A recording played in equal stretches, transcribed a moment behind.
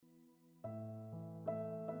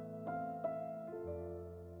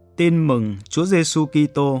Tin mừng Chúa Giêsu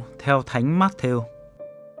Kitô theo Thánh Mát-thêu.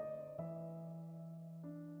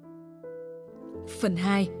 Phần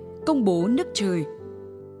 2. Công bố nước trời.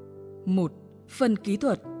 1. Phần kỹ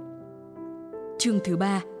thuật. Chương thứ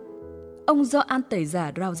 3. Ông Gioan Tẩy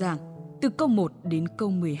Giả rao giảng, từ câu 1 đến câu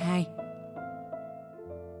 12.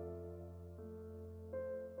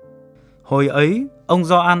 Hồi ấy, ông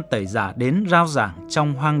Gioan Tẩy Giả đến rao giảng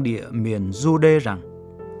trong hoang địa miền Giu-đê rằng: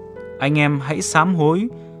 Anh em hãy sám hối,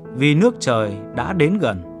 vì nước trời đã đến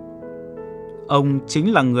gần. Ông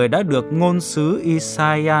chính là người đã được ngôn sứ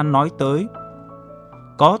Isaiah nói tới: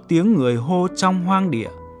 Có tiếng người hô trong hoang địa,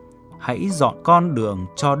 hãy dọn con đường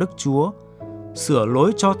cho Đức Chúa, sửa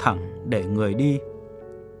lối cho thẳng để người đi.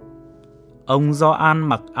 Ông Gioan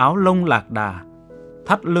mặc áo lông lạc đà,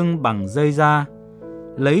 thắt lưng bằng dây da,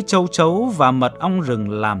 lấy châu chấu và mật ong rừng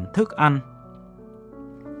làm thức ăn.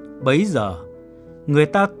 Bấy giờ, người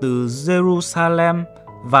ta từ Jerusalem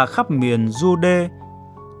và khắp miền Giu-đê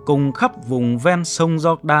cùng khắp vùng ven sông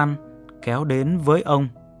Giô-đan kéo đến với ông.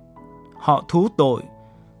 Họ thú tội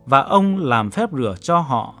và ông làm phép rửa cho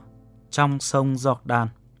họ trong sông Giô-đan.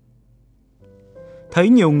 Thấy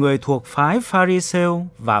nhiều người thuộc phái Pha-ri-sêu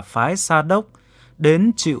và phái Sa-đốc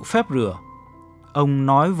đến chịu phép rửa, ông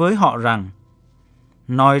nói với họ rằng: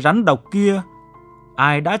 Nòi rắn độc kia,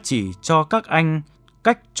 ai đã chỉ cho các anh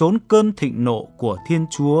cách trốn cơn thịnh nộ của Thiên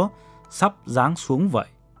Chúa sắp giáng xuống vậy?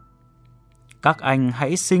 Các anh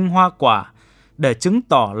hãy sinh hoa quả để chứng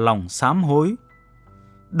tỏ lòng sám hối.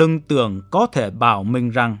 Đừng tưởng có thể bảo mình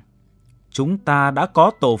rằng chúng ta đã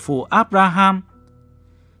có tổ phụ Abraham.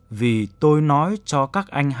 Vì tôi nói cho các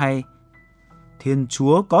anh hay, Thiên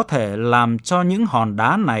Chúa có thể làm cho những hòn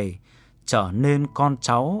đá này trở nên con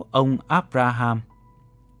cháu ông Abraham.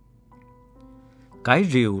 Cái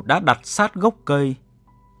rìu đã đặt sát gốc cây.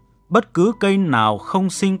 Bất cứ cây nào không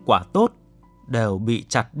sinh quả tốt đều bị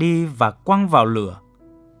chặt đi và quăng vào lửa.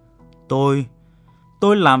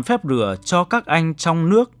 Tôi làm phép rửa cho các anh trong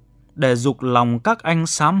nước để giục lòng các anh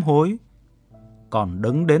sám hối. Còn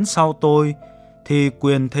đứng đến sau tôi thì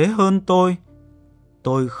quyền thế hơn tôi.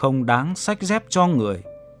 Tôi không đáng xách dép cho người.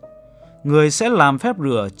 Người sẽ làm phép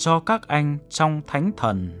rửa cho các anh trong thánh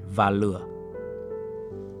thần và lửa.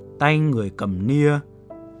 Tay người cầm nia,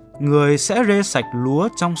 người sẽ rê sạch lúa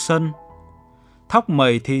trong sân. Thóc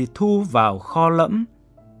mày thì thu vào kho lẫm,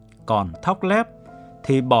 còn thóc lép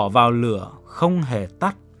thì bỏ vào lửa không hề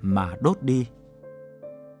tắt mà đốt đi.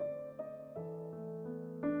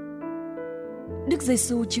 Đức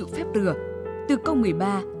Giêsu chịu phép rửa, từ câu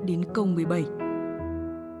 13 đến câu 17.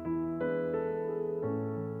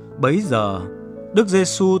 Bấy giờ, Đức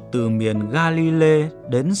Giêsu từ miền Ga-li-lê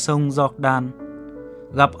đến sông Giô-đan,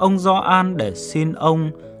 gặp ông Gioan để xin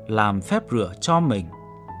ông làm phép rửa cho mình.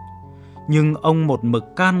 Nhưng ông một mực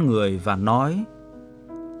can người và nói: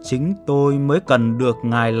 Chính tôi mới cần được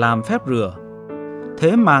Ngài làm phép rửa,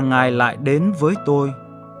 thế mà Ngài lại đến với tôi.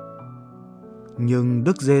 Nhưng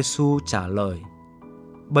Đức Giêsu trả lời: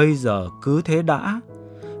 Bây giờ cứ thế đã,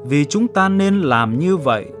 vì chúng ta nên làm như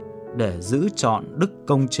vậy để giữ trọn đức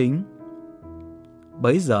công chính.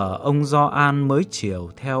 Bấy giờ ông Gioan mới chiều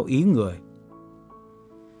theo ý người.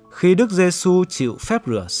 Khi Đức Giêsu chịu phép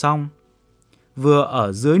rửa xong, vừa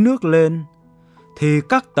ở dưới nước lên, thì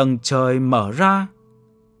các tầng trời mở ra.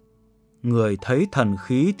 Người thấy thần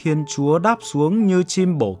khí Thiên Chúa đáp xuống như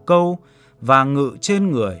chim bổ câu và ngự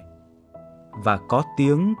trên người. Và có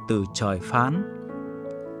tiếng từ trời phán: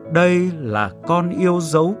 Đây là con yêu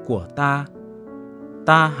dấu của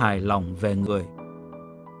ta hài lòng về người.